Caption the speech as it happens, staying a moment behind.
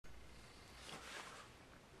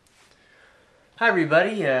Hi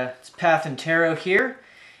everybody, it's PathandTarot here,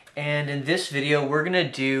 and in this video we're going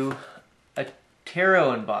to do a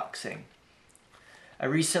tarot unboxing. I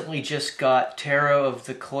recently just got Tarot of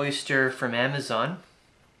the Cloisters from Amazon,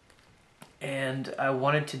 and I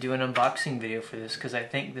wanted to do an unboxing video for this because I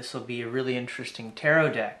think this will be a really interesting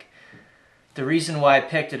tarot deck. The reason why I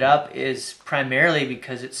picked it up is primarily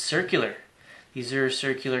because it's circular. These are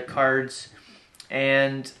circular cards.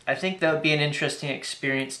 And I think that would be an interesting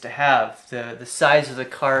experience to have. The size of the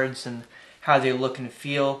cards and how they look and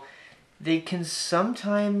feel, they can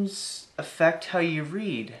sometimes affect how you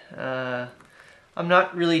read. I'm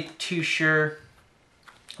not really too sure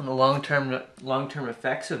on the long-term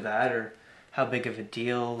effects of that, or how big of a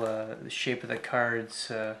deal the shape of the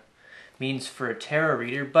cards means for a tarot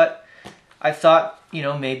reader, but I thought,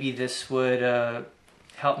 maybe this would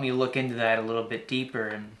help me look into that a little bit deeper,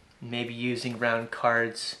 and maybe using round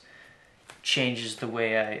cards changes the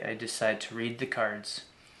way I decide to read the cards.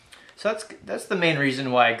 So that's the main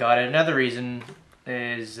reason why I got it. Another reason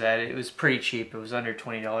is that it was pretty cheap. It was under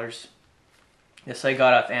 $20. This I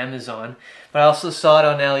got off Amazon, but I also saw it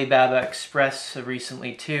on Alibaba Express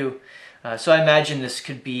recently too. So I imagine this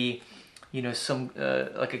could be, some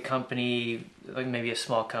like a company, like maybe a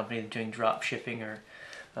small company doing drop shipping, or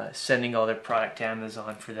sending all their product to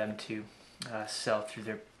Amazon for them to sell through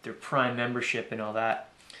their Prime membership and all that.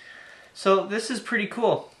 So this is pretty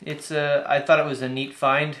cool. I thought it was a neat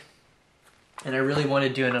find, and I really want to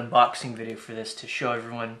do an unboxing video for this to show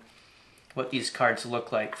everyone what these cards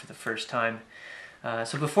look like for the first time.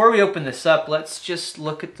 So before we open this up, let's just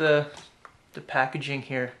look at the packaging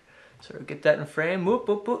here. So get that in frame. Whoop,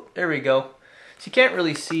 whoop, whoop. There we go. So you can't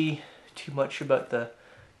really see too much about the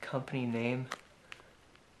company name.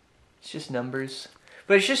 It's just numbers.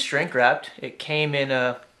 But it's just shrink wrapped. It came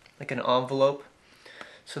in like an envelope.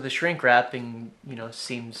 So the shrink wrapping,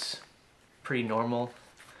 seems pretty normal.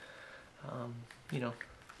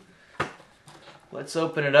 Let's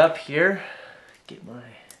open it up here. Get my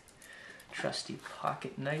trusty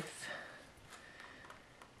pocket knife.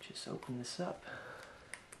 Just open this up.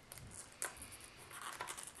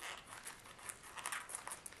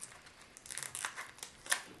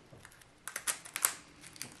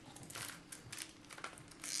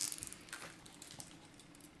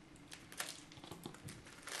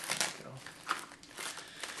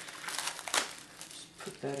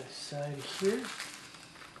 Put that aside here.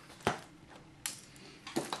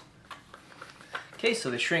 Okay, so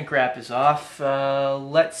the shrink wrap is off.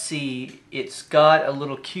 Let's see, it's got a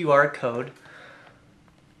little QR code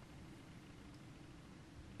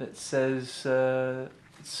that says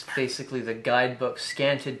it's basically the guidebook.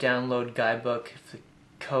 Scan to download guidebook. If the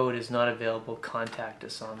code is not available, contact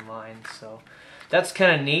us online. So that's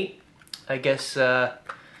kind of neat. I guess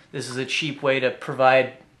this is a cheap way to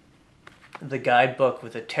provide the guidebook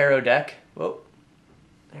with a tarot deck. Whoa,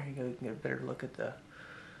 there you go. You can get a better look at the...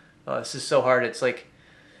 Oh, this is so hard. It's like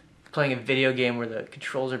playing a video game where the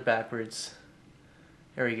controls are backwards.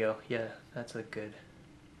 There we go. Yeah, that's a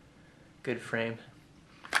good frame.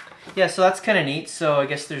 Yeah, so that's kind of neat. So I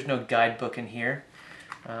guess there's no guidebook in here.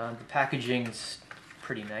 The packaging's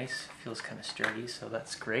pretty nice. Feels kind of sturdy, so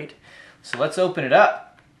that's great. So let's open it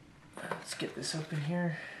up. Let's get this open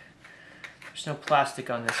here. There's no plastic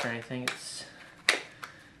on this or anything. It's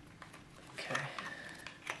okay.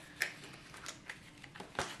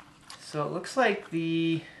 So it looks like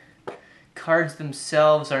the cards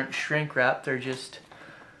themselves aren't shrink wrapped. They're just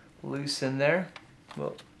loose in there.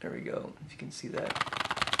 Well, there we go. If you can see that.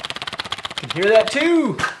 You can hear that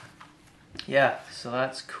too. Yeah, so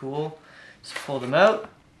that's cool. Just pull them out.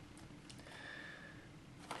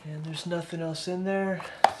 And there's nothing else in there.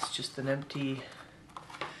 It's just an empty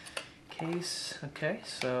case. Okay,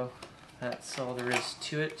 so that's all there is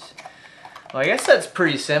to it. Well, I guess that's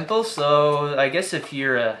pretty simple. So I guess if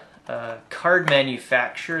you're a card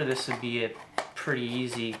manufacturer, this would be a pretty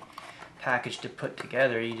easy package to put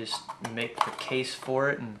together. You just make the case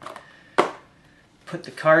for it and put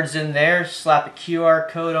the cards in there, slap a QR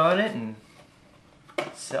code on it, and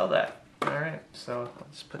sell that. Alright, so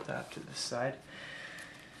let's put that to the side.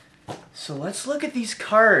 So let's look at these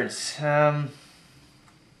cards. Wow,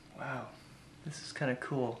 this is kind of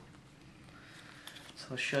cool. So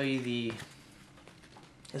I'll show you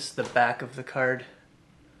this is the back of the card.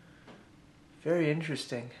 Very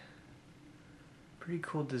interesting. Pretty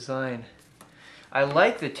cool design. I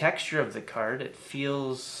like the texture of the card. It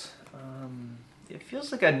feels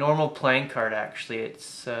like a normal playing card actually.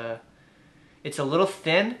 It's a little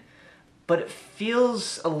thin, but it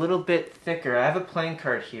feels a little bit thicker. I have a playing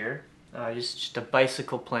card here, just a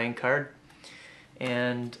bicycle playing card,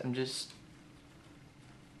 and I'm just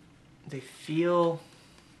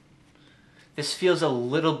this feels a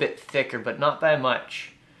little bit thicker, but not by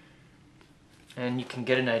much. And you can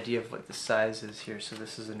get an idea of what the size is here. So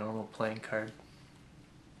this is a normal playing card.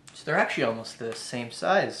 So they're actually almost the same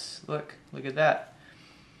size. Look at that.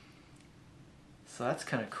 So that's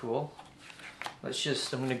kind of cool. I'm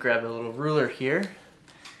gonna grab a little ruler here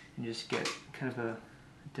and just get kind of a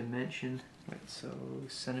dimension. Right, so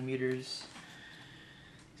centimeters,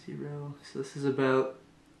 0. So this is about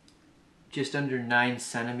just under 9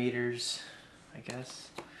 centimeters, I guess.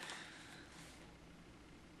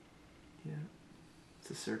 Yeah, it's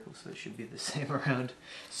a circle, so it should be the same around.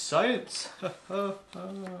 Science!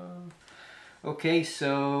 Okay,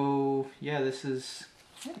 so yeah, it's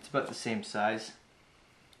about the same size.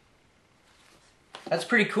 That's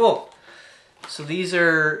pretty cool. So these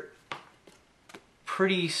are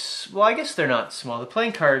pretty, well, I guess they're not small. The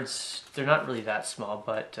playing cards, they're not really that small,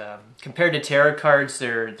 but compared to tarot cards,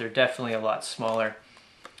 they're definitely a lot smaller.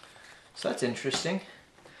 So that's interesting.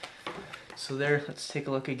 So there, let's take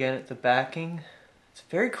a look again at the backing. It's a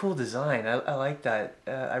very cool design. I like that.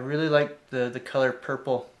 I really like the color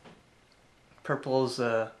purple. Purple's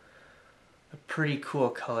a pretty cool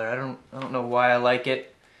color. I don't know why I like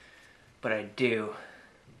it, but I do.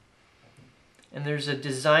 And there's a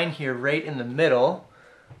design here right in the middle.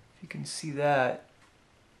 If you can see that.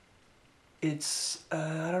 It's,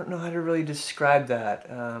 I don't know how to really describe that.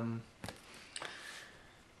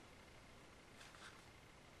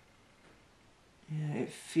 Yeah,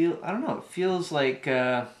 I don't know, it feels like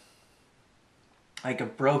a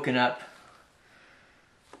broken up,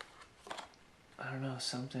 I don't know,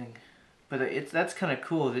 something. But that's kind of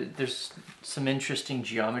cool. There's some interesting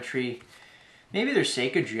geometry. Maybe there's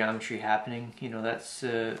sacred geometry happening. You know, that's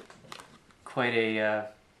quite a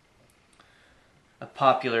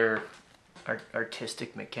popular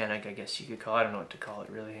artistic mechanic, I guess you could call it. I don't know what to call it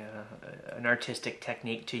really. An artistic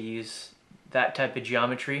technique to use that type of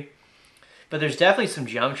geometry. But there's definitely some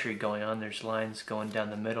geometry going on. There's lines going down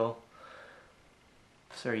the middle.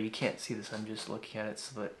 Sorry, you can't see this. I'm just looking at it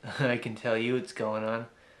so that I can tell you what's going on.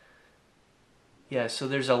 Yeah, so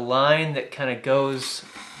there's a line that kind of goes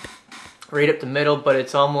right up the middle, but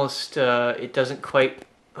it's almost, it doesn't quite,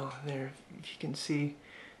 oh, there, if you can see.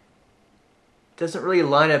 It doesn't really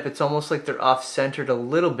line up. It's almost like they're off-centered a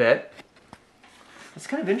little bit. It's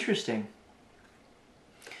kind of interesting.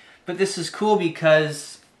 But this is cool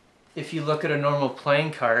because if you look at a normal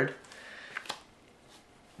playing card,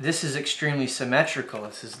 this is extremely symmetrical.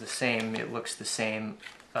 This is the same, it looks the same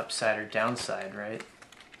upside or downside, right?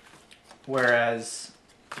 Whereas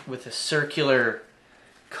with a circular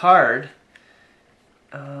card,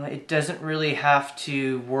 it doesn't really have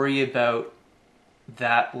to worry about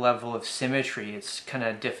that level of symmetry. It's kind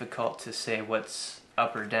of difficult to say what's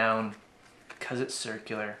up or down because it's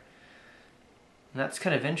circular. And that's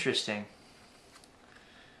kind of interesting.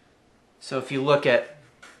 So if you look at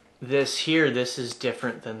this here, this is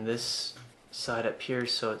different than this side up here,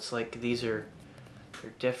 so it's like they're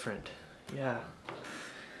different. Yeah.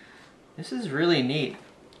 This is really neat.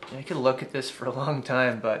 I could look at this for a long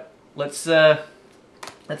time, but let's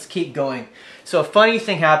keep going. So a funny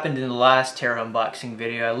thing happened in the last tarot unboxing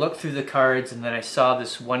video. I looked through the cards and then I saw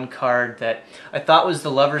this one card that I thought was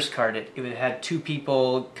the Lover's card. It had two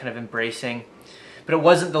people kind of embracing. But it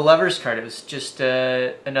wasn't the Lover's card, it was just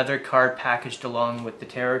another card packaged along with the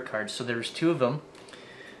tarot cards. So there was two of them.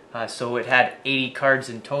 So it had 80 cards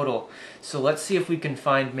in total. So let's see if we can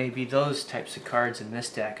find maybe those types of cards in this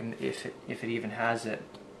deck, and if it even has it.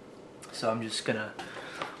 So I'm just gonna,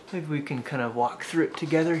 maybe we can kind of walk through it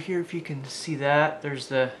together here if you can see that. There's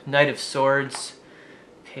the Knight of Swords,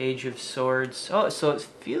 Page of Swords. Oh, so it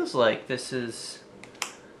feels like this is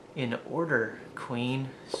in order. Queen,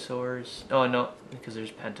 Swords. Oh no, because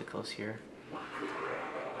there's Pentacles here.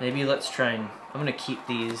 Maybe let's try and, I'm gonna keep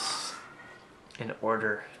these in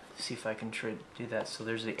order. See if I can try to do that. So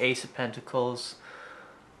there's the Ace of Pentacles,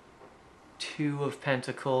 Two of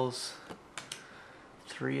Pentacles,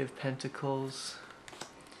 Three of Pentacles,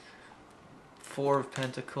 Four of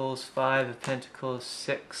Pentacles, Five of Pentacles,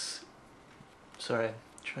 Six. Sorry, I'm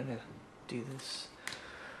trying to do this.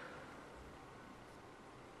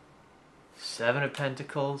 Seven of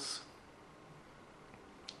Pentacles,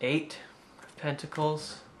 Eight of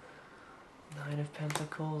Pentacles, Nine of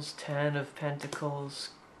Pentacles, Ten of Pentacles,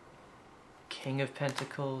 King of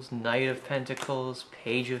Pentacles, Knight of Pentacles,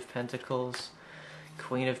 Page of Pentacles,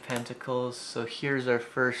 Queen of Pentacles. So here's our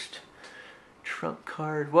first trump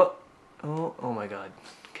card. What? Oh my god.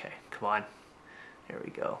 Okay, come on. There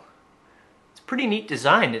we go. It's a pretty neat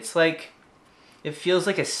design. It's like, it feels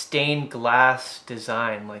like a stained glass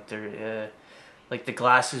design. Like like the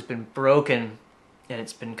glass has been broken and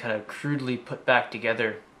it's been kind of crudely put back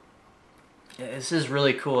together. This is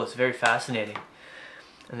really cool. It's very fascinating.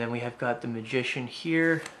 And then we have got the Magician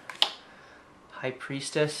here, High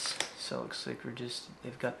Priestess. So it looks like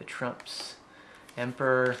they've got the trumps,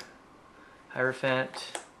 Emperor,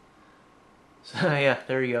 Hierophant. So yeah,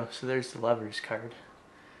 there you go. So there's the Lovers card.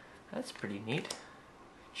 That's pretty neat.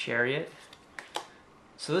 Chariot.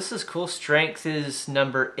 So this is cool. Strength is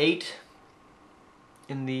number 8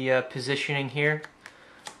 in the positioning here.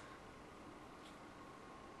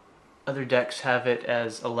 Other decks have it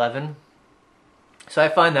as 11. So I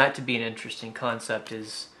find that to be an interesting concept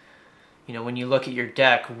is, you know, when you look at your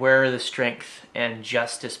deck, where are the strength and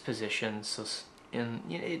justice positions? So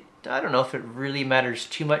I don't know if it really matters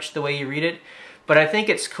too much the way you read it, but I think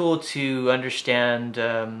it's cool to understand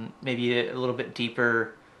maybe a little bit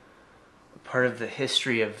deeper part of the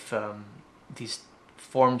history of these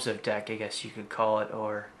forms of deck, I guess you could call it,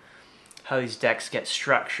 or how these decks get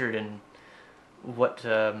structured and what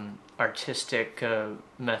artistic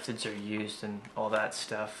methods are used and all that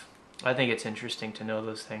stuff. I think it's interesting to know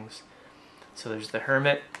those things. So there's the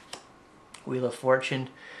Hermit, Wheel of Fortune.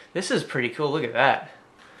 This is pretty cool. Look at that.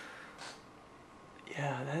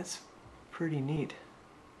 Yeah, that's pretty neat.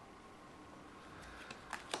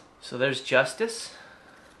 So there's Justice,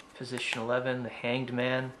 position 11, the Hanged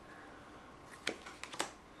Man,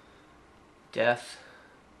 Death.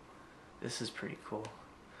 This is pretty cool.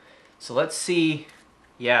 So let's see.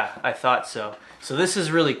 Yeah, I thought so. So this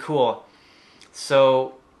is really cool.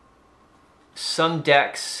 So some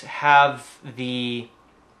decks have the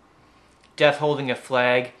Death holding a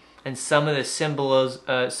flag, and some of the symbols,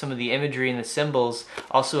 some of the imagery and the symbols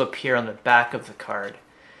also appear on the back of the card.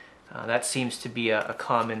 That seems to be a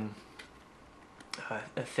common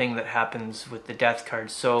a thing that happens with the Death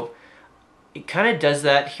card. So it kind of does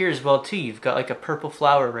that here as well too. You've got like a purple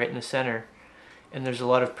flower right in the center, and there's a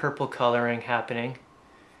lot of purple coloring happening,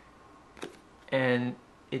 and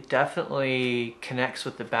it definitely connects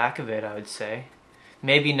with the back of it, I would say.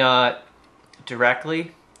 Maybe not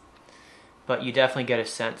directly, but you definitely get a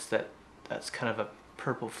sense that that's kind of a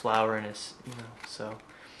purple flower in his, you know, so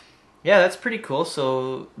yeah, that's pretty cool.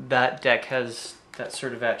 So that deck has that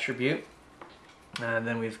sort of attribute. And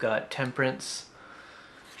then we've got Temperance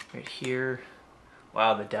right here.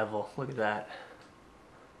 Wow, the Devil, look at that.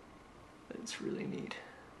 It's really neat.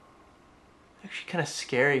 Actually kind of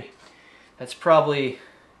scary. That's probably,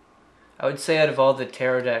 I would say out of all the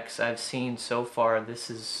tarot decks I've seen so far, this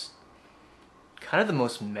is kind of the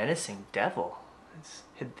most menacing Devil.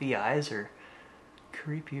 The eyes are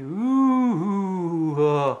creepy. Ooh,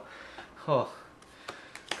 oh,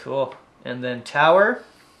 cool. And then Tower.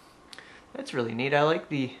 That's really neat. I like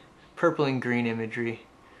the purple and green imagery.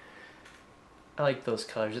 I like those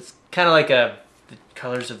colors. It's kind of like the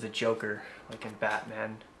colors of the Joker, like in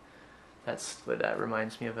Batman. That's what that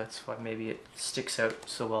reminds me of. That's why maybe it sticks out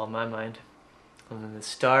so well in my mind. And then the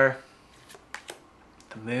Star,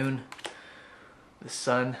 the Moon, the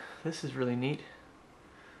Sun. This is really neat.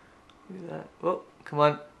 Look at that. Oh, come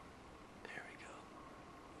on. There we go.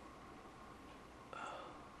 Oh.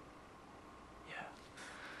 Yeah.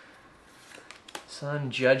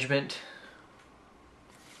 Sun, Judgment.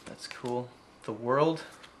 That's cool. The World.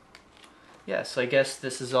 Yeah, so I guess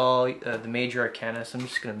this is all the major arcana, so I'm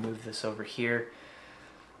just going to move this over here.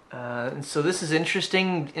 And so this is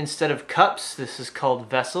interesting. Instead of cups, this is called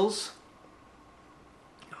vessels.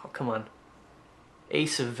 Oh, come on.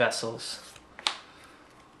 Ace of Vessels.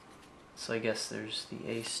 So I guess there's the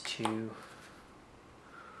Ace, 2,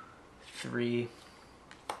 3.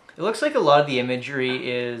 It looks like a lot of the imagery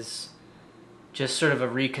is just sort of a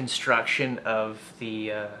reconstruction of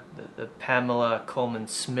the Pamela Colman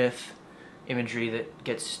Smith imagery that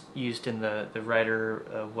gets used in the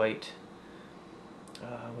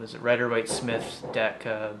rider-waite-smith deck,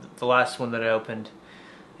 the last one that I opened.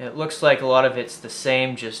 And it looks like a lot of it's the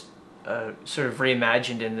same, just sort of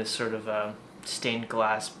reimagined in this sort of stained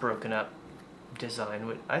glass, broken up design,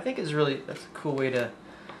 which I think is really, that's a cool way to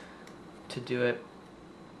do it.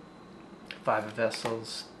 5 of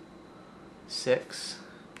Vessels, 6,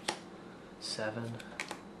 7,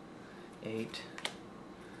 8.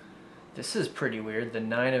 This is pretty weird. The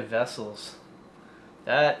 9 of Vessels.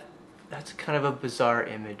 That's kind of a bizarre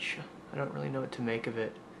image. I don't really know what to make of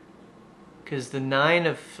it. Because the 9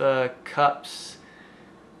 of Cups,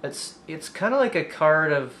 it's kind of like a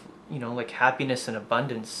card of, you know, like happiness and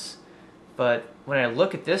abundance. But when I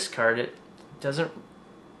look at this card, it doesn't,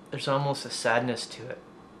 there's almost a sadness to it.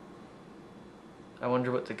 I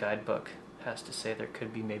wonder what the guidebook has to say. There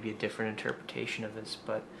could be maybe a different interpretation of this,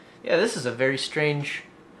 but yeah, this is a very strange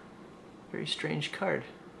Very strange card.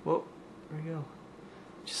 Whoa, there we go.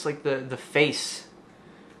 Just like the face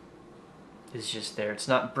is just there. It's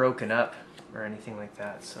not broken up or anything like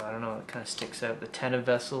that. So I don't know, it kind of sticks out. The Ten of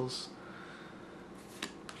Vessels,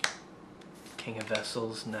 King of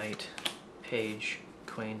Vessels, Knight, Page,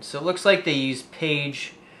 Queen. So it looks like they use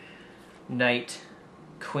Page, Knight,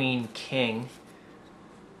 Queen, King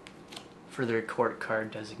for their court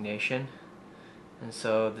card designation. And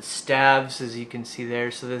so the stabs, as you can see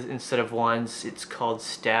there, so this, instead of wands, it's called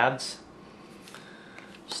stabs.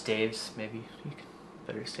 Staves, maybe you could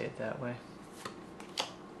better say it that way.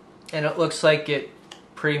 And it looks like it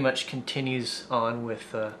pretty much continues on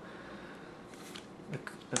with the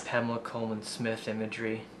Pamela Colman Smith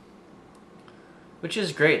imagery, which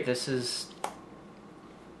is great. It'll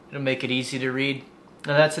make it easy to read.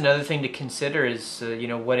 And that's another thing to consider is, you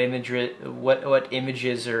know, what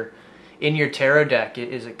images are in your tarot deck.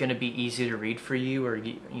 Is it going to be easy to read for you, or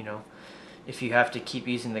you know, if you have to keep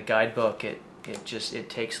using the guidebook, it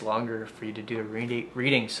takes longer for you to do a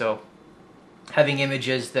reading. So having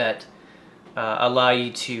images that allow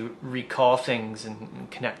you to recall things and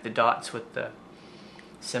connect the dots with the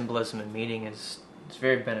symbolism and meaning is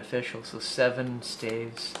very beneficial. So 7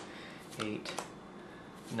 staves, 8,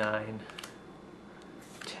 9,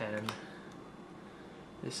 10.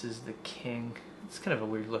 This is the king. It's kind of a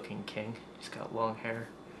weird looking king. He's got long hair.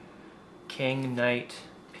 King, knight,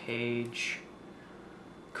 page,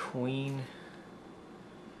 queen.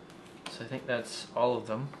 So I think that's all of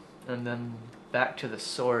them. And then back to the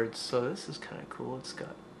swords. So this is kind of cool. It's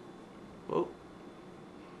got, whoa.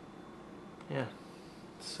 Yeah.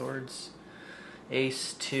 Swords.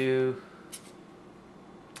 Ace, 2,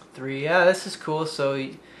 3. Yeah, this is cool. So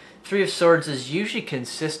 3 of Swords is usually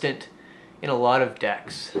consistent in a lot of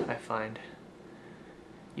decks, I find.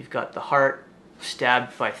 You've got the heart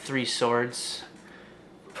stabbed by 3 swords.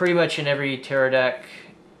 Pretty much in every tarot deck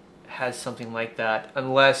has something like that,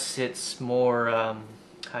 unless it's more,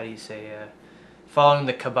 how do you say, following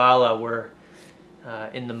the Kabbalah, where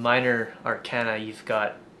in the minor arcana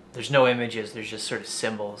there's no images, there's just sort of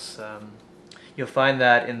symbols. You'll find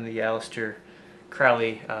that in the Aleister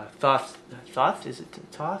Crowley Thoth, is it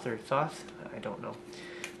Thoth or Thoth? I don't know.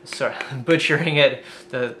 Sorry, I'm butchering it.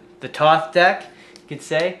 The Thoth deck, you could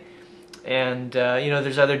say. And you know,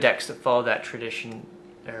 there's other decks that follow that tradition,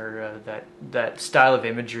 or that style of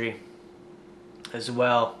imagery as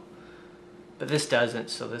well. But this doesn't,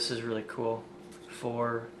 so this is really cool.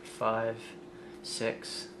 4, 5,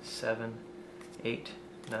 6, 7, 8,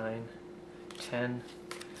 9, 10.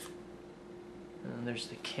 And there's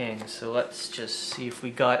the king. So let's just see if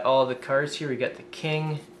we got all the cards here. We got the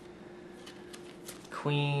king,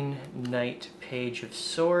 queen, knight, page of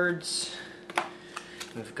swords.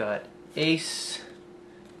 We've got ace,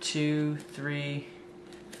 2, 3,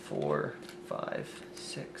 4, 5,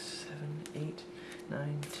 6, 7, 8,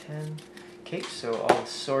 9, 10. Okay, so all the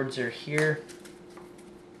swords are here.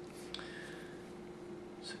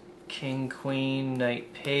 So king, queen,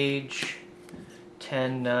 knight, page,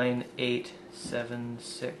 10, 9, 8, 7,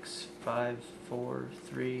 6, 5, 4,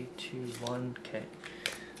 3, 2, 1. Okay,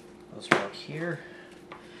 those are all here.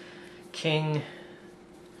 King,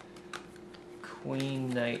 queen,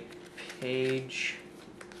 knight, page.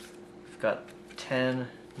 We've got 10,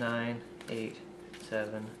 9, 8,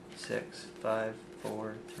 7, 6, 5,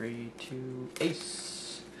 4, 3, 2,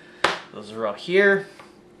 ace. Those are all here.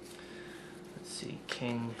 Let's see,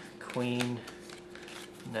 king, queen,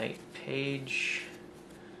 knight, page.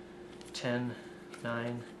 10,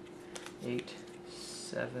 9, 8,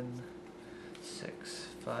 7, 6,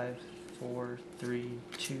 5, 4, 3,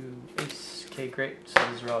 2, ace. Okay, great. So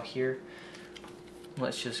those are all here.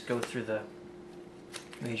 Let's just go through the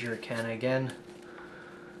major arcana again.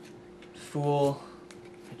 Fool,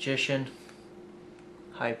 Magician,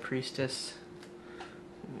 High Priestess.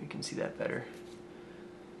 You can see that better.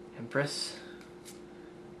 Empress,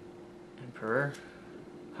 Emperor,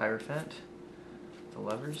 Hierophant, the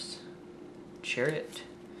Lovers, Chariot,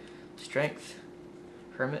 Strength,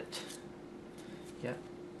 Hermit, yeah,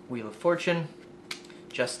 Wheel of Fortune,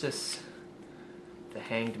 Justice, the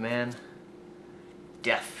Hanged Man,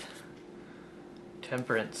 Death,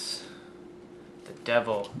 Temperance, the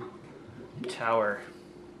Devil, Tower,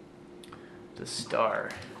 the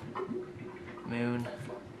Star, Moon,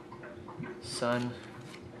 Sun,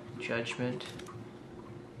 Judgment,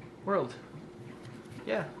 World.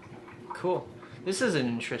 Yeah, cool. This is an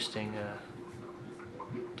interesting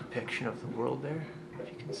depiction of the world there, if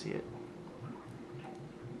you can see it.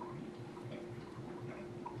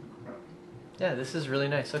 Yeah, this is really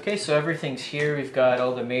nice. Okay, so everything's here. We've got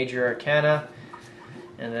all the major arcana,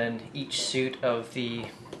 and then each suit of the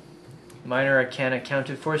minor arcana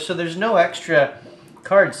accounted for. So there's no extra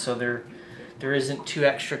cards, so there isn't 2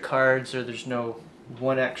 extra cards, or there's no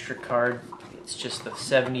 1 extra card. It's just the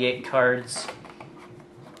 78 cards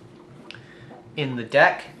in the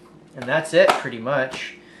deck, and that's it pretty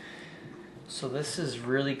much. So this is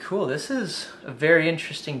really cool. This is a very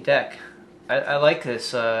interesting deck. I like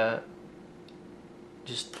this.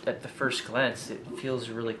 Just at the first glance, it feels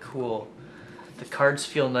really cool. The cards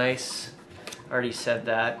feel nice. Already said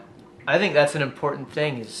that. I think that's an important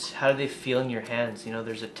thing, is how do they feel in your hands? You know,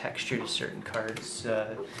 there's a texture to certain cards.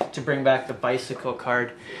 To bring back the bicycle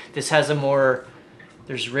card, this has a more,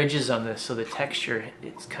 there's ridges on this, so the texture,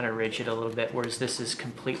 it's kind of rigid a little bit, whereas this is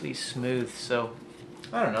completely smooth. So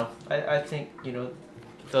I don't know. I think, you know,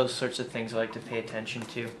 those sorts of things I like to pay attention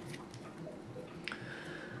to.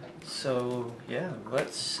 So yeah,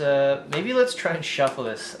 maybe let's try and shuffle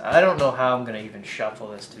this. I don't know how I'm gonna even shuffle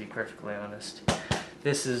this, to be perfectly honest.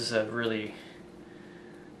 This is the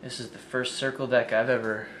first circle deck I've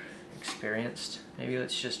ever experienced. Maybe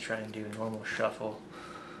let's just try and do a normal shuffle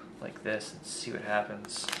like this and see what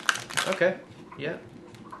happens. Okay, yeah,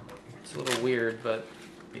 it's a little weird, but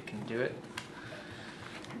we can do it.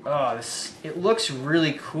 Oh, it looks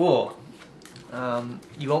really cool.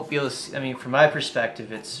 You won't be able to see, I mean, from my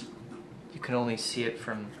perspective, you can only see it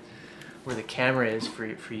from where the camera is for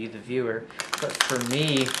you, the viewer. But for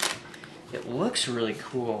me, it looks really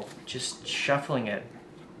cool. Just shuffling it,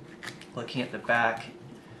 looking at the back,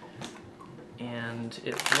 and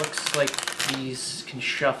it looks like these can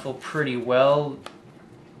shuffle pretty well.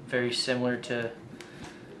 Very similar to,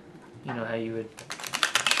 you know, how you would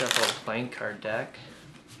shuffle a playing card deck.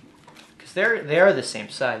 Because they are the same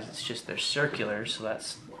size. It's just they're circular, so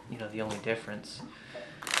that's, you know, the only difference.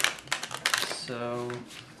 So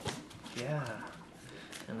yeah,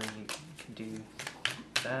 and then you can do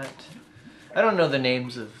that. I don't know the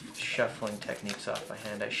names of shuffling techniques off by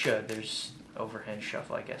hand. I should. There's overhand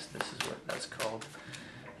shuffle, I guess this is what that's called.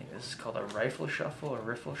 I think this is called a rifle shuffle or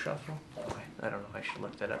riffle shuffle. Oh, I don't know. I should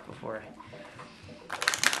look that up before I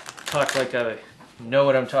talk like I know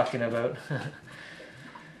what I'm talking about.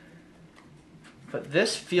 But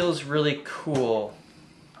this feels really cool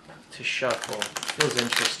to shuffle. It feels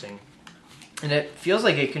interesting. And it feels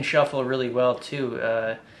like it can shuffle really well too.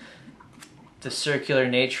 The circular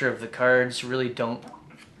nature of the cards really don't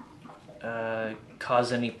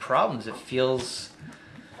cause any problems. It feels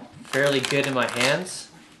fairly good in my hands.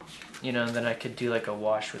 You know, and then I could do like a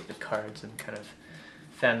wash with the cards and kind of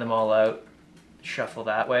fan them all out, shuffle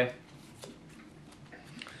that way.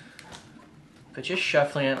 But just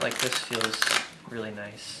shuffling it like this feels really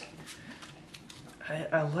nice.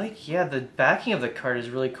 I like, yeah, the backing of the card is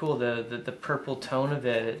really cool. The purple tone of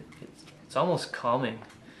it's almost calming.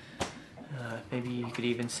 Maybe you could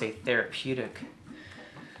even say therapeutic.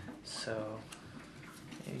 So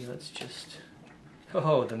maybe let's just,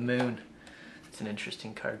 oh, the moon. It's an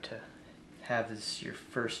interesting card to have as your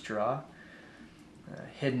first draw.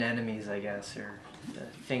 Hidden enemies, I guess, or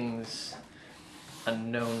things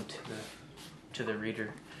unknown to the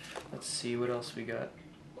reader. Let's see what else we got.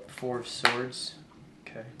 4 of Swords.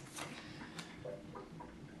 Okay.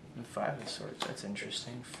 And 5 of Swords. That's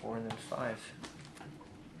interesting. 4 and then 5.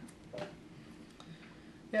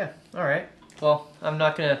 Yeah, alright. Well, I'm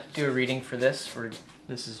not going to do a reading for this.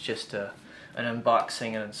 This is just an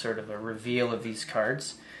unboxing and sort of a reveal of these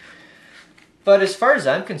cards. But as far as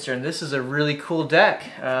I'm concerned, this is a really cool deck.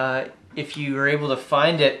 If you are able to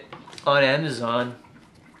find it on Amazon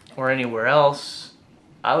or anywhere else,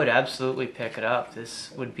 I would absolutely pick it up.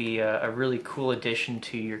 This would be a really cool addition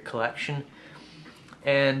to your collection.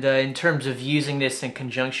 And in terms of using this in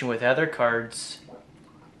conjunction with other cards,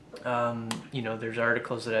 you know, there's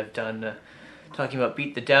articles that I've done talking about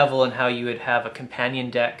Beat the Devil and how you would have a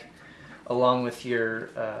companion deck along with your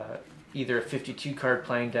either a 52 card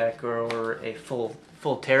playing deck or a full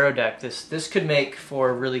tarot deck. This could make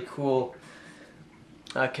for a really cool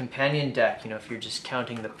companion deck, you know, if you're just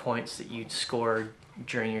counting the points that you'd score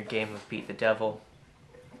during your game of Beat the Devil.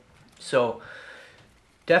 So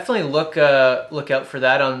definitely look out for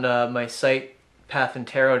that on my site,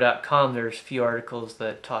 PathandTarot.com. There's a few articles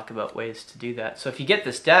that talk about ways to do that. So if you get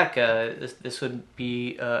this deck, this would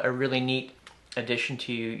be a really neat addition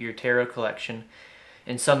to your tarot collection,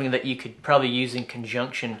 and something that you could probably use in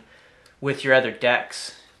conjunction with your other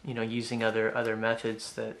decks, you know, using other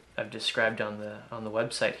methods that I've described on the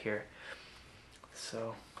website here.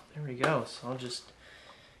 So there we go. So I'll just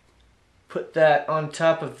put that on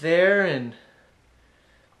top of there and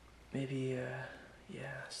maybe yeah,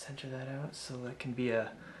 center that out so that can be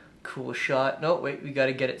a cool shot. No, wait, we got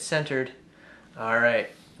to get it centered. All right,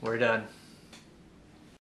 we're done.